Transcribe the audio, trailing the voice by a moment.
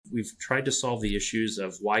we've tried to solve the issues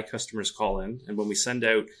of why customers call in, and when we send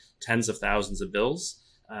out tens of thousands of bills,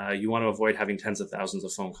 you want to avoid having tens of thousands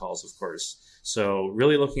of phone calls, of course. So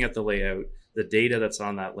really looking at the layout, the data that's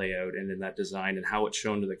on that layout and in that design and how it's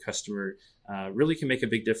shown to the customer really can make a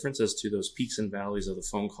big difference as to those peaks and valleys of the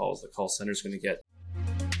phone calls the call center is going to get.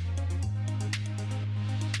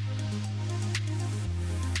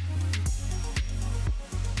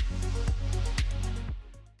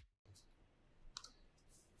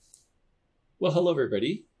 Well, hello,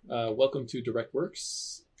 everybody. Welcome to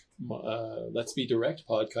DirectWorks. Let's Be Direct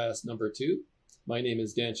podcast number 2. My name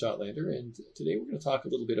is Dan Schottlander, and today we're going to talk a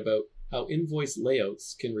little bit about how invoice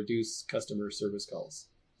layouts can reduce customer service calls.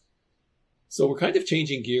 So we're kind of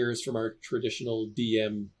changing gears from our traditional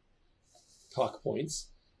DM talk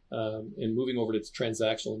points and moving over to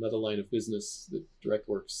transactional, another line of business that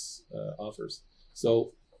DirectWorks offers.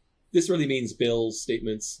 So this really means bills,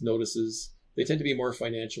 statements, notices. They tend to be more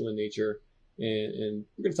financial in nature. And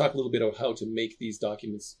we're going to talk a little bit about how to make these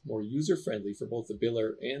documents more user-friendly for both the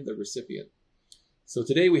biller and the recipient. So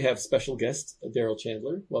today we have special guest, Daryl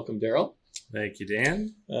Chandler. Welcome, Daryl. Thank you,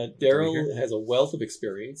 Dan. Daryl has a wealth of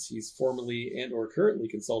experience. He's formerly and or currently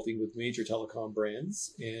consulting with major telecom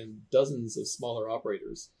brands and dozens of smaller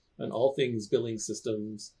operators on all things billing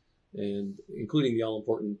systems, and including the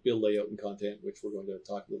all-important bill layout and content, which we're going to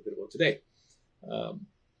talk a little bit about today.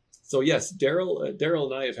 So yes, Daryl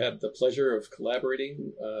and I have had the pleasure of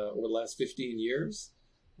collaborating over the last 15 years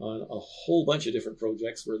on a whole bunch of different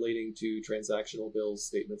projects relating to transactional bills,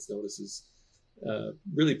 statements, notices,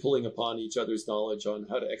 really pulling upon each other's knowledge on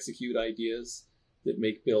how to execute ideas that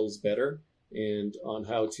make bills better and on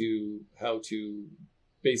how to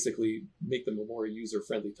basically make them a more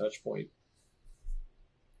user-friendly touch point.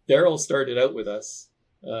 Daryl started out with us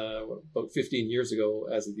about 15 years ago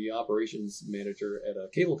as the operations manager at a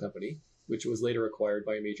cable company, which was later acquired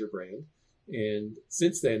by a major brand. And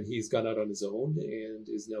since then, he's gone out on his own and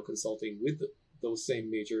is now consulting with those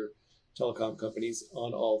same major telecom companies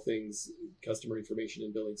on all things customer information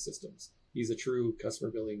and billing systems. He's a true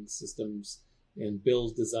customer billing systems and bill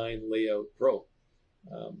design layout pro.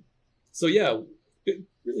 So yeah,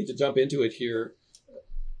 really to jump into it here,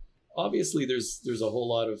 obviously there's a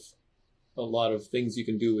lot of things you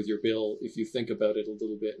can do with your bill if you think about it a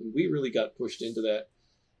little bit. And we really got pushed into that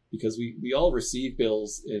because we all receive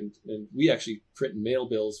bills and we actually print and mail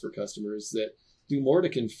bills for customers that do more to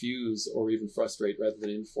confuse or even frustrate rather than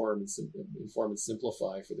inform and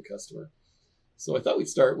simplify for the customer. So I thought we'd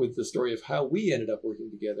start with the story of how we ended up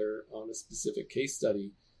working together on a specific case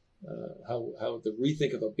study, how the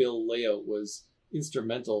rethink of a bill layout was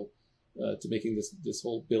instrumental to making this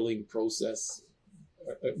whole billing process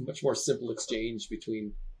a much more simple exchange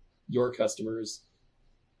between your customers,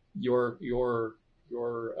 your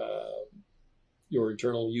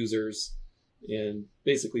internal users, and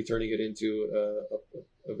basically turning it into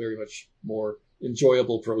a very much more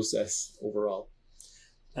enjoyable process overall.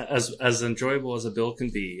 As enjoyable as a bill can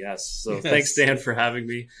be, yes. So Yes. Thanks, Dan, for having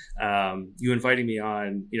me. You inviting me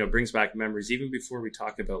on, brings back memories even before we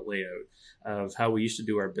talk about layout of how we used to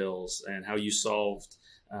do our bills and how you solved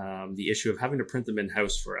the issue of having to print them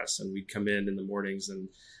in-house for us. And we'd come in the mornings and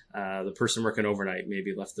the person working overnight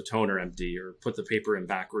maybe left the toner empty or put the paper in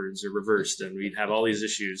backwards or reversed, and we'd have all these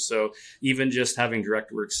issues. So even just having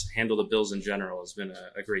DirectWorks handle the bills in general has been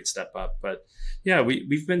a great step up. But yeah,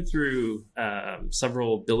 we've been through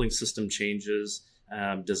several billing system changes,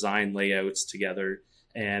 design layouts together,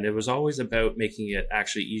 and it was always about making it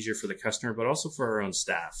actually easier for the customer, but also for our own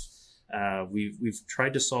staff. We've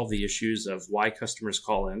tried to solve the issues of why customers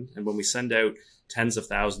call in, and when we send out tens of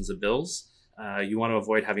thousands of bills, you want to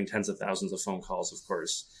avoid having tens of thousands of phone calls, of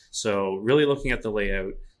course. So really looking at the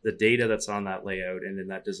layout, the data that's on that layout and in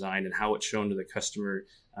that design and how it's shown to the customer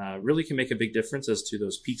really can make a big difference as to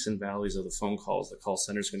those peaks and valleys of the phone calls the call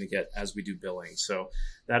center is going to get as we do billing. So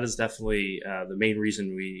that is definitely the main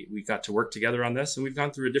reason we got to work together on this. And we've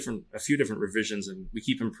gone through a few different revisions, and we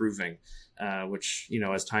keep improving, which,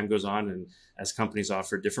 as time goes on and as companies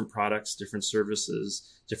offer different products, different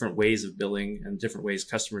services, different ways of billing, and different ways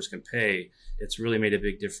customers can pay, it's really made a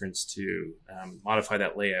big difference to modify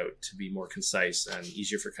that layout to be more concise and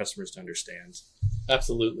easier for customers to understand.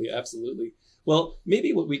 Absolutely. Well,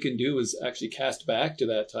 maybe what we can do is actually cast back to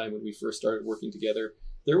that time when we first started working together.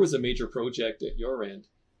 There was a major project at your end,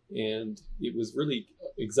 and it was really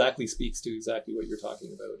speaks to exactly what you're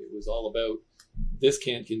talking about. It was all about this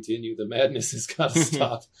can't continue, the madness has got to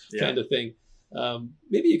stop kind of thing.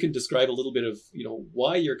 Maybe you can describe a little bit of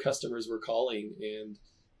why your customers were calling and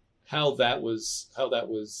how that was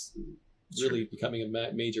really becoming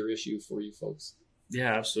a major issue for you folks.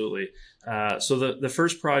 Yeah, absolutely. So the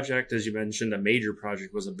first project, as you mentioned, a major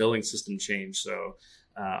project was a billing system change. So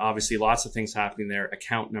obviously lots of things happening there,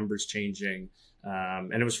 account numbers changing.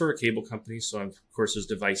 And it was for a cable company. So of course there's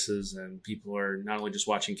devices and people are not only just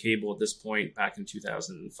watching cable at this point back in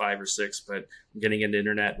 2005 or six, but we're getting into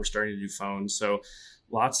internet. We're starting to do phones. So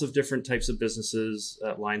lots of different types of businesses,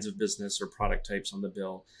 lines of business or product types on the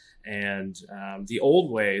bill. And the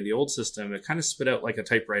old system, it kind of spit out like a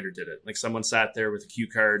typewriter did it. Like someone sat there with a cue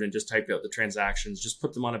card and just typed out the transactions, just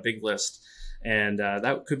put them on a big list. And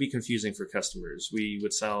that could be confusing for customers. We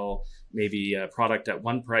would sell maybe a product at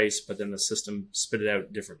one price, but then the system spit it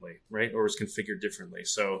out differently, right? Or was configured differently.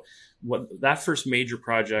 So what that first major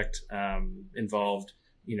project involved,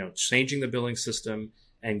 changing the billing system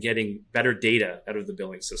and getting better data out of the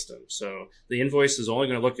billing system. So the invoice is only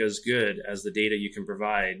going to look as good as the data you can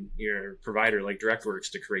provide your provider like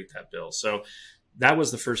DirectWorks to create that bill. So that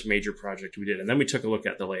was the first major project we did. And then we took a look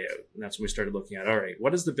at the layout. And that's when we started looking at, all right,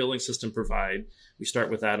 what does the billing system provide? We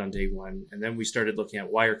start with that on day one. And then we started looking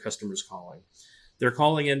at why are customers calling? They're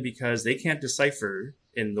calling in because they can't decipher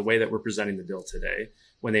in the way that we're presenting the bill today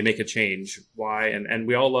when they make a change, why, and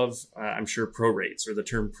we all love, I'm sure, prorates or the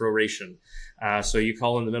term proration. So you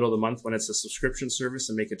call in the middle of the month when it's a subscription service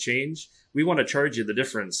and make a change. We want to charge you the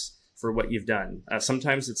difference for what you've done.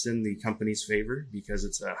 Sometimes it's in the company's favor because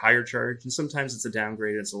it's a higher charge, and sometimes it's a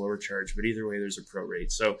downgrade and it's a lower charge. But either way, there's a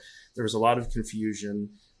prorate. So there was a lot of confusion,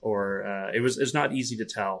 or it's not easy to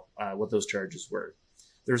tell what those charges were.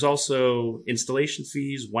 There's also installation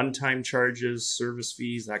fees, one-time charges, service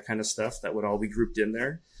fees, that kind of stuff that would all be grouped in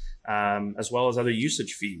there, as well as other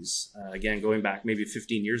usage fees. Again, going back maybe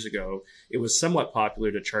 15 years ago, it was somewhat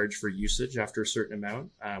popular to charge for usage after a certain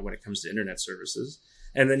amount when it comes to internet services.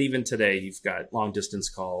 And then even today, you've got long-distance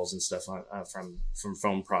calls and stuff from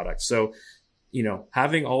phone products. So,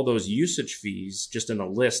 having all those usage fees just in a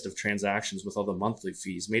list of transactions with all the monthly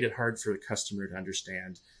fees made it hard for the customer to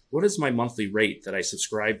understand, what is my monthly rate that I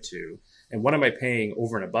subscribe to? And what am I paying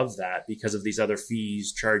over and above that because of these other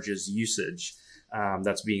fees, charges, usage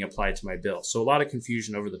that's being applied to my bill? So a lot of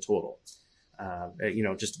confusion over the total.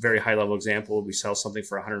 Just a very high level example, we sell something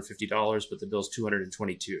for $150, but the bill's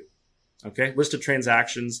 $222. Okay, list of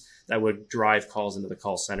transactions that would drive calls into the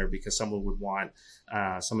call center because someone would want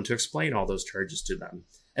someone to explain all those charges to them.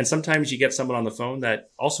 And sometimes you get someone on the phone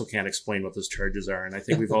that also can't explain what those charges are. And I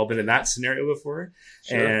think we've all been in that scenario before.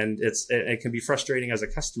 Sure. And it can be frustrating as a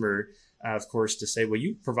customer, of course, to say, well,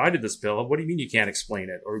 you provided this bill. What do you mean you can't explain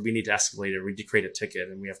it? Or we need to escalate it, or we need to create a ticket,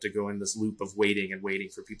 and we have to go in this loop of waiting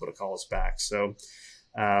for people to call us back. So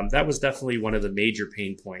that was definitely one of the major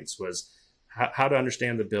pain points, was how to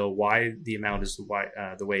understand the bill, why the amount is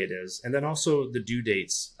the way it is. And then also the due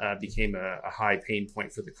dates became a high pain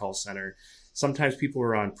point for the call center. Sometimes people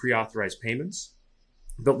were on pre-authorized payments,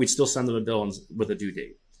 but we'd still send them a bill with a due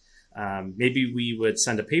date. Maybe we would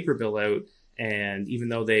send a paper bill out, and even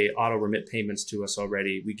though they auto-remit payments to us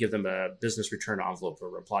already, we give them a business return envelope or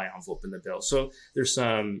reply envelope in the bill. So there's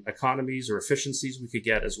some economies or efficiencies we could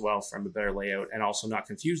get as well from a better layout, and also not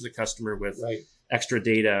confuse the customer with extra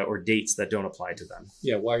data or dates that don't apply to them.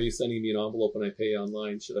 Yeah, why are you sending me an envelope when I pay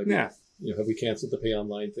online? Should I be, have we canceled the pay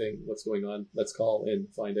online thing? What's going on? Let's call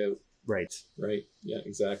and find out. Right. Yeah,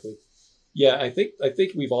 exactly. Yeah, I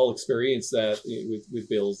think we've all experienced that with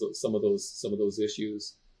bills, some of those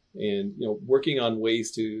issues, and working on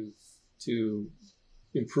ways to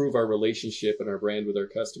improve our relationship and our brand with our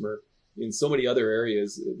customer in so many other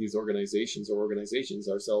areas. These organizations,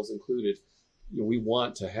 ourselves included, we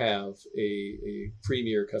want to have a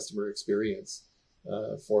premier customer experience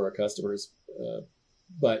for our customers,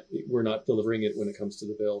 but we're not delivering it when it comes to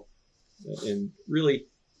the bill. And really,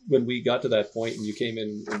 when we got to that point and you came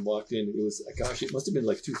in and walked in, it was, it must have been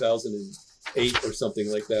like 2008 or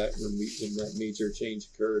something like that when that major change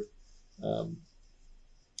occurred.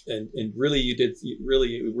 And really,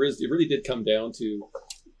 it really did come down to,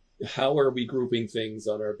 how are we grouping things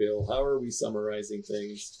on our bill? How are we summarizing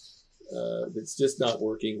things? It's just not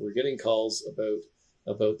working. We're getting calls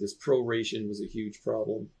about this proration was a huge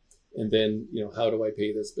problem. And then, how do I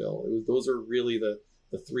pay this bill? Those are really the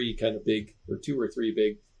three kind of big, or two or three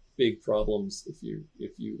big problems. If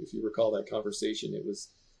you recall that conversation, it was,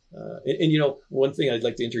 one thing I'd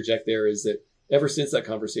like to interject there is that ever since that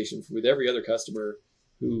conversation with every other customer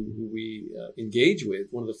who we engage with,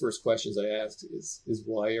 one of the first questions I asked is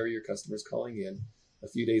why are your customers calling in a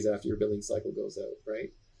few days after your billing cycle goes out,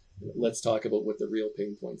 right? Let's talk about what the real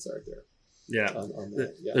pain points are there. Yeah. On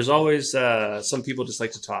that. Yeah. There's always some people just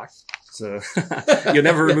like to talk. So you'll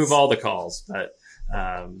never remove all the calls. But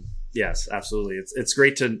yes, absolutely. It's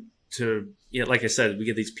great to like I said, we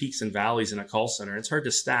get these peaks and valleys in a call center. It's hard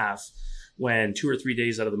to staff when 2 or 3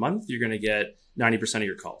 days out of the month, you're going to get 90% of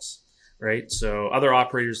your calls, right? So other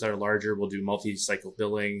operators that are larger will do multi-cycle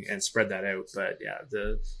billing and spread that out. But yeah,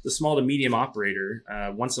 the small to medium operator,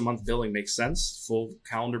 once a month billing makes sense, full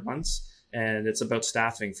calendar months. And it's about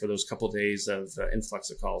staffing for those couple days of influx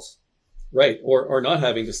of calls. Right, or not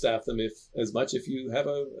having to staff them if you have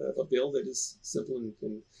a bill that is simple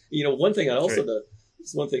and one thing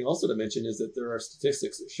one thing also to mention is that there are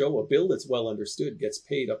statistics that show a bill that's well understood gets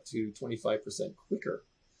paid up to 25% quicker.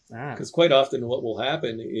 Because quite often what will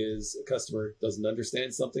happen is a customer doesn't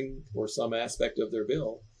understand something or some aspect of their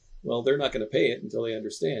bill. Well, they're not going to pay it until they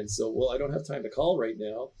understand. So, I don't have time to call right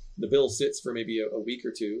now. The bill sits for maybe a week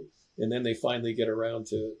or two, and then they finally get around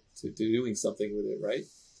to doing something with it, right?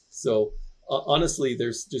 So honestly,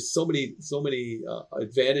 there's just so many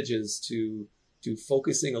advantages to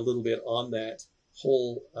focusing a little bit on that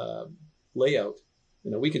whole layout.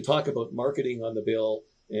 We can talk about marketing on the bill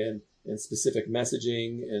and specific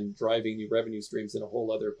messaging and driving new revenue streams in a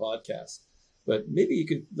whole other podcast. But maybe you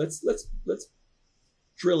can let's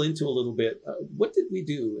drill into a little bit. What did we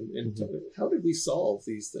do and how did we solve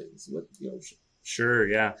these things? Sure.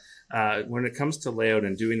 Yeah. When it comes to layout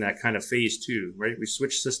and doing that kind of phase 2, right? We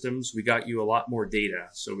switched systems. We got you a lot more data.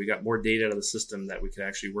 So we got more data out of the system that we could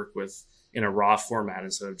actually work with in a raw format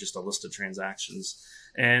instead of just a list of transactions.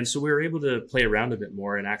 And so we were able to play around a bit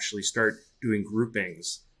more and actually start doing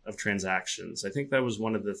groupings of transactions. I think that was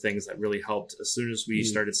one of the things that really helped as soon as we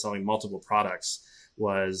started selling multiple products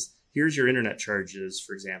was here's your internet charges,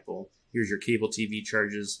 for example. Here's your cable TV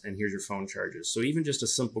charges, and here's your phone charges. So even just a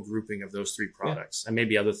simple grouping of those 3 products, and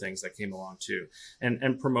maybe other things that came along too.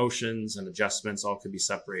 And promotions and adjustments all could be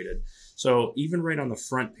separated. So even right on the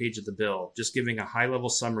front page of the bill, just giving a high-level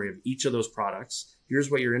summary of each of those products.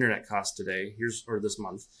 Here's what your internet costs today, or this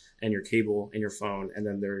month, and your cable and your phone, and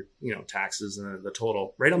then their taxes and the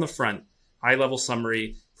total. Right on the front, high-level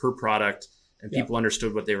summary per product, and people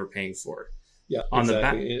understood what they were paying for. Yeah, on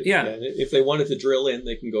exactly. the back. Yeah. If they wanted to drill in,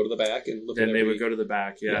 they can go to the back and look. Then they would go to the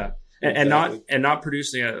back. Yeah. Exactly. And not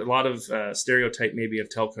producing a lot of stereotype maybe of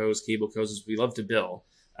telcos, cable cos is we love to bill.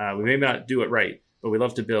 We may not do it right, but we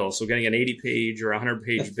love to bill. So getting an 80-page or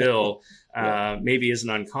 100-page bill maybe isn't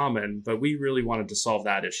uncommon, but we really wanted to solve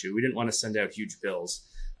that issue. We didn't want to send out huge bills.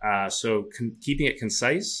 So keeping it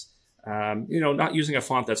concise. Not using a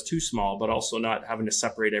font that's too small, but also not having to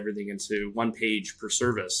separate everything into one page per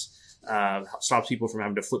service. Stops people from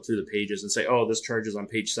having to flip through the pages and say, oh, this charge is on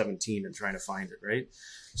page 17 and trying to find it, right?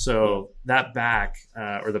 So that back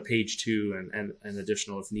or the page 2 and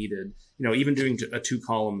additional if needed, even doing a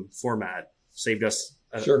 2-column format saved us,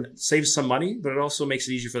 saves some money, but it also makes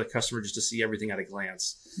it easier for the customer just to see everything at a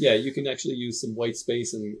glance. Yeah, you can actually use some white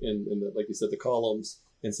space and like you said, the columns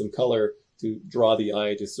and some color to draw the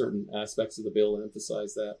eye to certain aspects of the bill and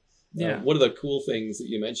emphasize that. Yeah. One of the cool things that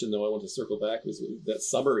you mentioned, though, I want to circle back was that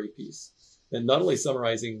summary piece. And not only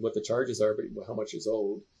summarizing what the charges are, but how much is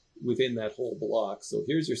owed within that whole block. So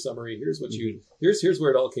here's your summary. Here's what here's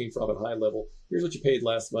where it all came from at high level. Here's what you paid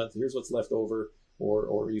last month. Here's what's left over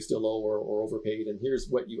or you still owe or overpaid. And here's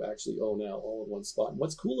what you actually owe now all in one spot. And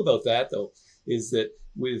what's cool about that, though, is that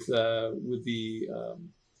with the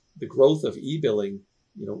growth of e-billing,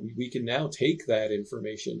 we can now take that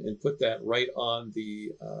information and put that right on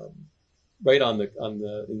the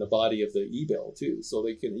in the body of the e-bill too. So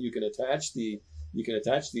you can attach the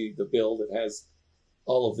bill that has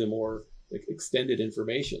all of the more extended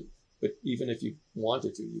information. But even if you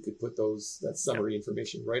wanted to, you could put that summary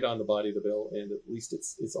information right on the body of the bill, and at least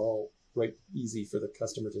it's all right easy for the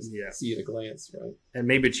customer to see at a glance, right? And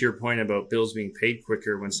maybe to your point about bills being paid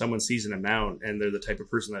quicker, when someone sees an amount and they're the type of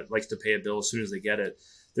person that likes to pay a bill as soon as they get it,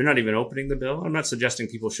 they're not even opening the bill. I'm not suggesting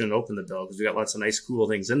people shouldn't open the bill because we got lots of nice, cool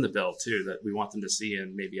things in the bill too that we want them to see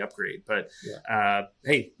and maybe upgrade. But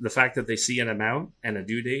hey, the fact that they see an amount and a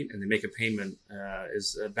due date and they make a payment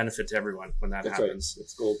is a benefit to everyone when that happens. Right.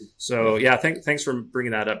 It's golden. So thanks for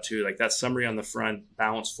bringing that up too. Like that summary on the front,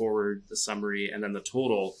 balance forward, the summary, and then the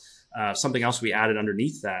total. Something else we added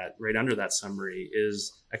underneath that, right under that summary,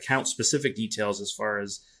 is account specific details as far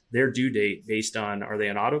as their due date based on, are they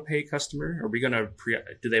an auto pay customer? Are we going to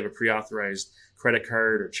do they have a pre-authorized credit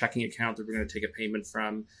card or checking account that we're going to take a payment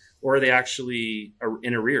from? Or are they actually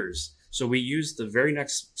in arrears? So we use the very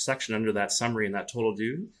next section under that summary and that total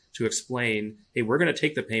due to explain, hey, we're going to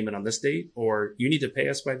take the payment on this date, or you need to pay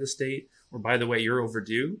us by this date, or by the way, you're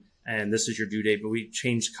overdue and this is your due date. But we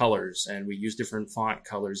changed colors and we use different font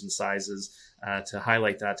colors and sizes to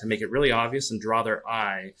highlight that, to make it really obvious and draw their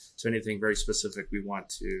eye to anything very specific we want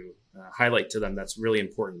to highlight to them that's really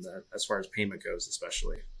important as far as payment goes,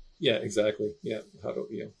 especially. Yeah, exactly. Yeah. How do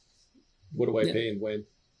what do I Yeah. pay and when?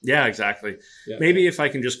 Yeah, exactly. Yeah. Maybe if I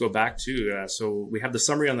can just go back to, so we have the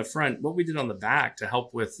summary on the front, what we did on the back to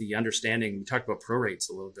help with the understanding. We talked about prorates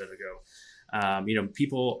a little bit ago.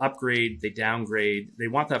 People upgrade, they downgrade, they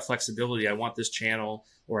want that flexibility. I want this channel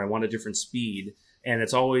or I want a different speed. And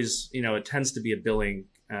it's always, it tends to be a billing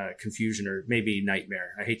confusion or maybe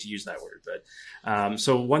nightmare. I hate to use that word, but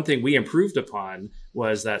so one thing we improved upon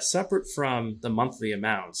was that separate from the monthly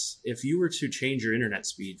amounts, if you were to change your internet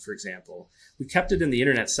speed, for example, we kept it in the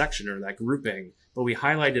internet section or that grouping, but we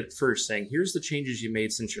highlighted it first saying, here's the changes you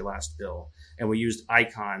made since your last bill. And we used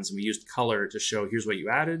icons and we used color to show here's what you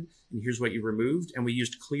added and here's what you removed. And we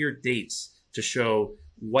used clear dates to show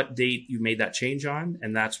what date you made that change on.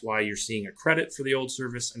 And that's why you're seeing a credit for the old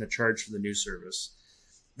service and a charge for the new service.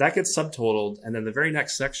 That gets subtotaled. And then the very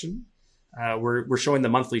next section, we're showing the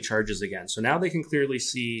monthly charges again. So now they can clearly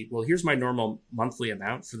see, well, here's my normal monthly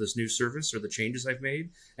amount for this new service or the changes I've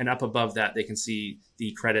made. And up above that, they can see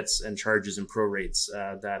the credits and charges and prorates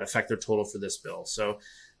that affect their total for this bill. So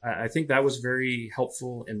I think that was very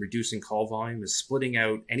helpful in reducing call volume, is splitting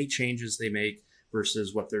out any changes they make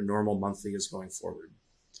versus what their normal monthly is going forward.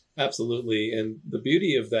 Absolutely. And the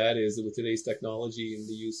beauty of that is that with today's technology and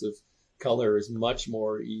the use of color is much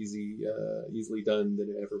more easily done than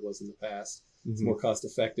it ever was in the past. Mm-hmm. It's more cost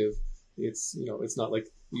effective. It's not like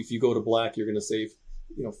if you go to black, you're going to save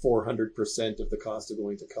 400% of the cost of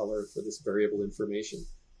going to color for this variable information.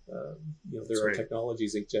 There are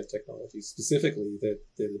technologies, inkjet technologies specifically that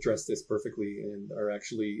address this perfectly and are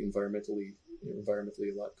actually environmentally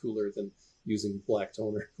a lot cooler than using black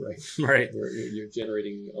toner, right? Right. Where you're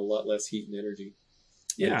generating a lot less heat and energy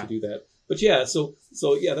to do that. But yeah, so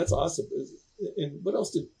yeah, that's awesome. And what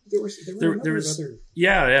else there was other.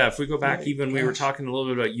 Yeah. If we go back, we were talking a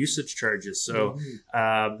little bit about usage charges. So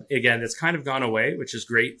again, it's kind of gone away, which is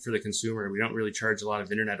great for the consumer. We don't really charge a lot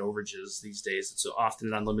of internet overages these days. It's often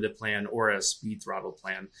an unlimited plan or a speed throttle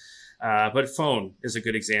plan. But phone is a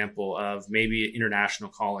good example of maybe international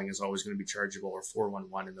calling is always going to be chargeable, or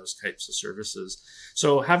 411 and those types of services.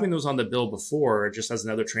 So having those on the bill before, just as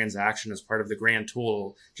another transaction as part of the grand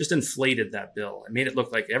total, just inflated that bill. It made it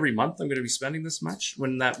look like every month I'm going to be spending this much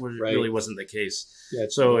when that really wasn't the case. Yeah,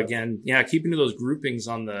 so again, keeping to those groupings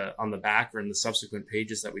on the back or in the subsequent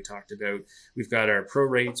pages that we talked about. We've got our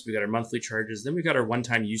prorates, we've got our monthly charges, then we've got our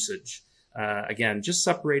one-time usage. Again, just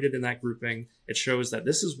separated in that grouping. It shows that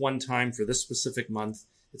this is one time for this specific month.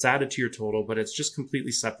 It's added to your total, but it's just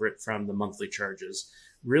completely separate from the monthly charges.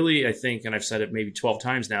 Really, I think, and I've said it maybe 12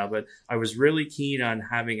 times now, but I was really keen on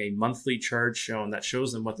having a monthly charge shown that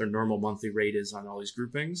shows them what their normal monthly rate is on all these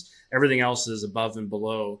groupings. Everything else is above and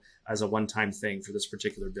below as a one-time thing for this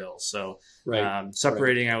particular bill. So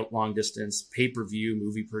separating out long distance, pay-per-view,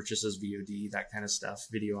 movie purchases, VOD, that kind of stuff,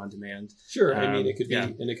 video on demand. Sure. I mean, it could be,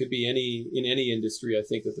 and it could be in any industry. I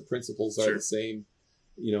think that the principles are the same.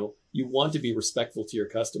 You want to be respectful to your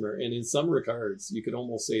customer. And in some regards, you could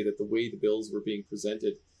almost say that the way the bills were being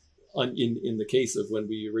presented in the case of when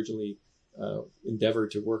we originally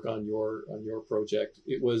endeavored to work on your project,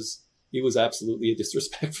 it was absolutely a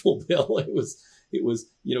disrespectful bill. It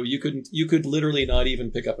was you could literally not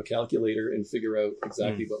even pick up a calculator and figure out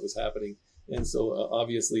exactly what was happening. And so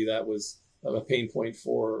obviously that was a pain point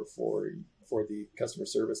for the customer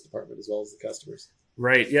service department as well as the customers.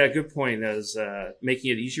 Right. Yeah. Good point. As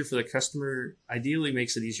making it easier for the customer ideally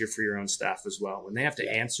makes it easier for your own staff as well. When they have to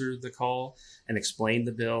answer the call and explain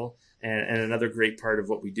the bill. And another great part of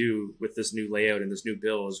what we do with this new layout and this new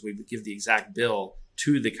bill is we give the exact bill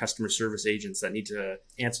to the customer service agents that need to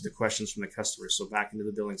answer the questions from the customers. So back into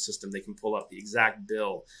the billing system, they can pull up the exact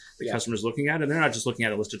bill the customer's looking at. And they're not just looking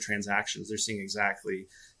at a list of transactions. They're seeing exactly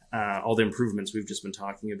all the improvements we've just been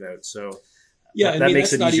talking about. So that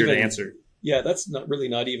makes it easier to answer. Yeah, that's not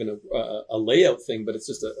even a layout thing, but it's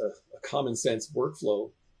just a common sense workflow,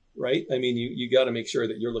 right? I mean, you got to make sure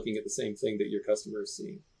that you're looking at the same thing that your customer is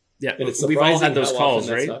seeing. Yeah, and we've all had those calls,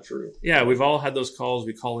 right? That's not true. Yeah, we've all had those calls.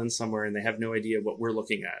 We call in somewhere and they have no idea what we're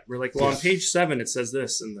looking at. We're like, well, on page 7, it says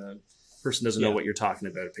this, and the person doesn't know what you're talking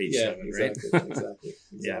about at page 7, exactly, right? exactly.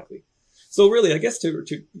 Yeah. So really, I guess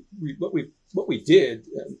what we did,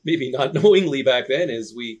 maybe not knowingly back then,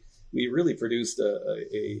 is we really produced a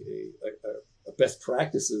best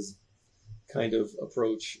practices kind of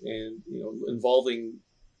approach, and involving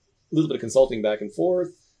a little bit of consulting back and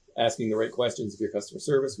forth, asking the right questions of your customer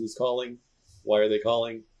service, who's calling, why are they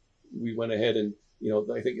calling. We went ahead and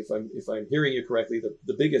I think if I'm hearing you correctly,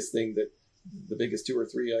 the biggest 2 or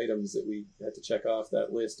 3 items that we had to check off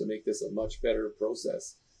that list to make this a much better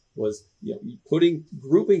process was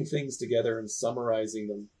grouping things together and summarizing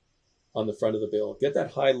them on the front of the bill. Get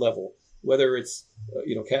that high level, whether it's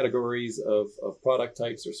categories of product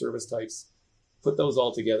types or service types. Put those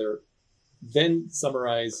all together, then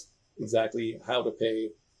summarize exactly how to pay,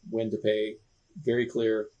 when to pay, very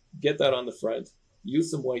clear. Get that on the front. Use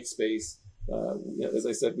some white space. As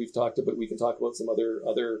I said, we can talk about some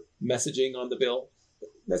other messaging on the bill.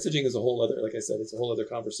 Messaging is a whole other, like I said, it's a whole other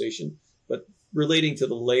conversation. But relating to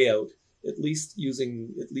the layout, at least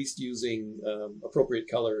using appropriate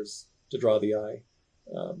colors to draw the eye.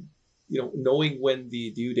 Knowing when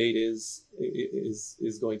the due date is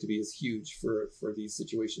going to be is huge for these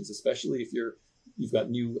situations, especially if you've got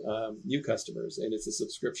new customers and it's a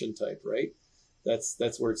subscription type, right?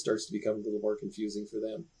 That's where it starts to become a little more confusing for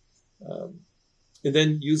them. And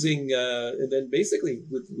then basically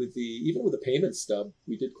with the payment stub,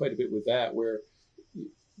 we did quite a bit with that, where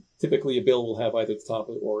typically a bill will have either at the top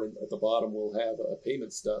or at the bottom will have a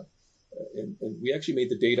payment stub, and we actually made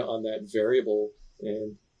the data on that variable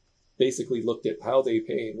and basically looked at how they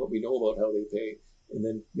pay and what we know about how they pay, and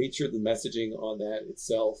then made sure the messaging on that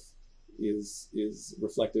itself is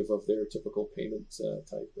reflective of their typical payment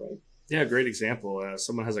type, right? Yeah, great example.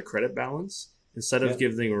 Someone has a credit balance. Instead of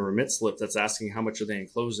giving a remit slip that's asking how much are they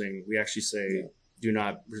enclosing, we actually say, do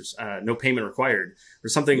not, no payment required, or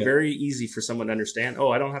something very easy for someone to understand.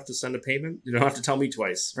 Oh, I don't have to send a payment. You don't have to tell me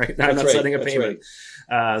twice, right? I'm not sending a payment.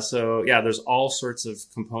 Right. So there's all sorts of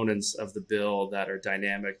components of the bill that are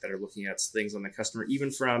dynamic, that are looking at things on the customer, even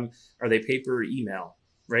from, are they paper or email,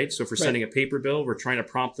 right? So if we're sending a paper bill, we're trying to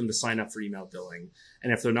prompt them to sign up for email billing.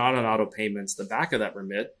 And if they're not on auto payments, the back of that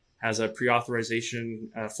remit has a pre-authorization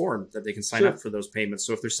form that they can sign up for those payments.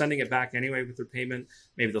 So if they're sending it back anyway with their payment,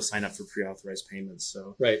 maybe they'll sign up for pre-authorized payments.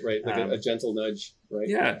 So right, like a gentle nudge, right?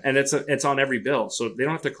 Yeah, and it's on every bill, so they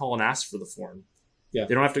don't have to call and ask for the form. Yeah,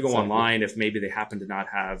 they don't have to go online if maybe they happen to not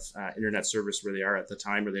have internet service where they are at the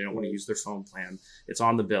time, or they don't want to use their phone plan. It's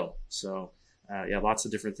on the bill. So lots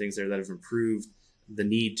of different things there that have improved the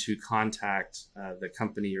need to contact the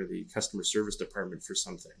company or the customer service department for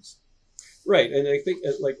some things. Right, and I think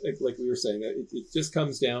like we were saying, it just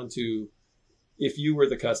comes down to, if you were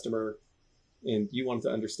the customer and you wanted to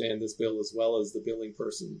understand this bill as well as the billing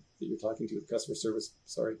person that you're talking to, the customer service,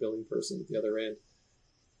 billing person at the other end,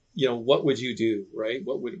 what would you do, right?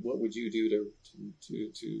 What would you do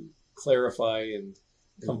to clarify and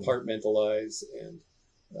compartmentalize and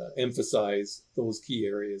emphasize those key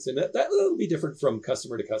areas? And that will be different from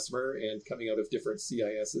customer to customer and coming out of different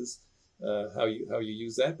CISs. How you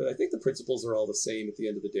use that, but I think the principles are all the same at the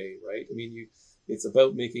end of the day, right? I mean, it's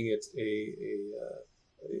about making it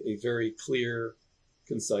a very clear,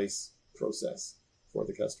 concise process for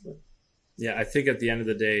the customer. Yeah, I think at the end of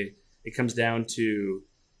the day, it comes down to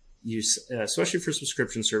you, especially for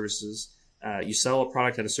subscription services, you sell a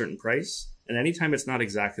product at a certain price, and anytime it's not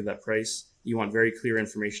exactly that price, you want very clear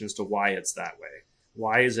information as to why it's that way.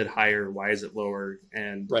 Why is it higher? Why is it lower?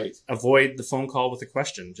 And avoid the phone call with a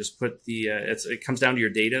question. Just put it comes down to your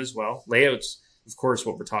data as well. Layouts, of course,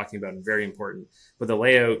 what we're talking about, is very important. But the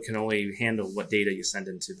layout can only handle what data you send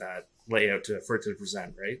into that layout for it to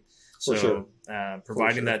present, right?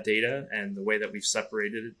 Providing that data and the way that we've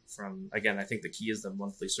separated it from, again, I think the key is the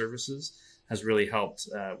monthly services, has really helped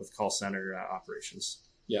with call center operations.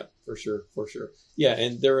 Yeah, for sure. Yeah,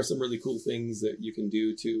 and there are some really cool things that you can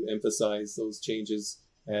do to emphasize those changes,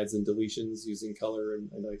 adds and deletions, using color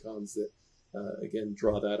and icons that, again,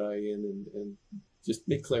 draw that eye in and just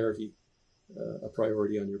make clarity a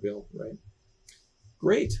priority on your bill, right?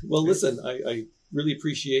 Great. Well, listen, I really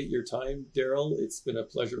appreciate your time, Daryl. It's been a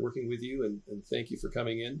pleasure working with you, and thank you for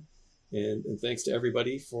coming in. And thanks to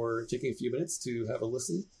everybody for taking a few minutes to have a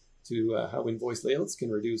listen to how Invoice layouts can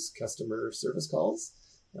reduce customer service calls.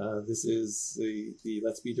 This is the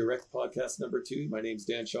Let's Be Direct podcast number 2. My name's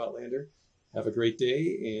Dan Schottlander. Have a great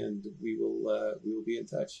day, and we will be in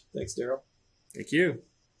touch. Thanks, Daryl. Thank you.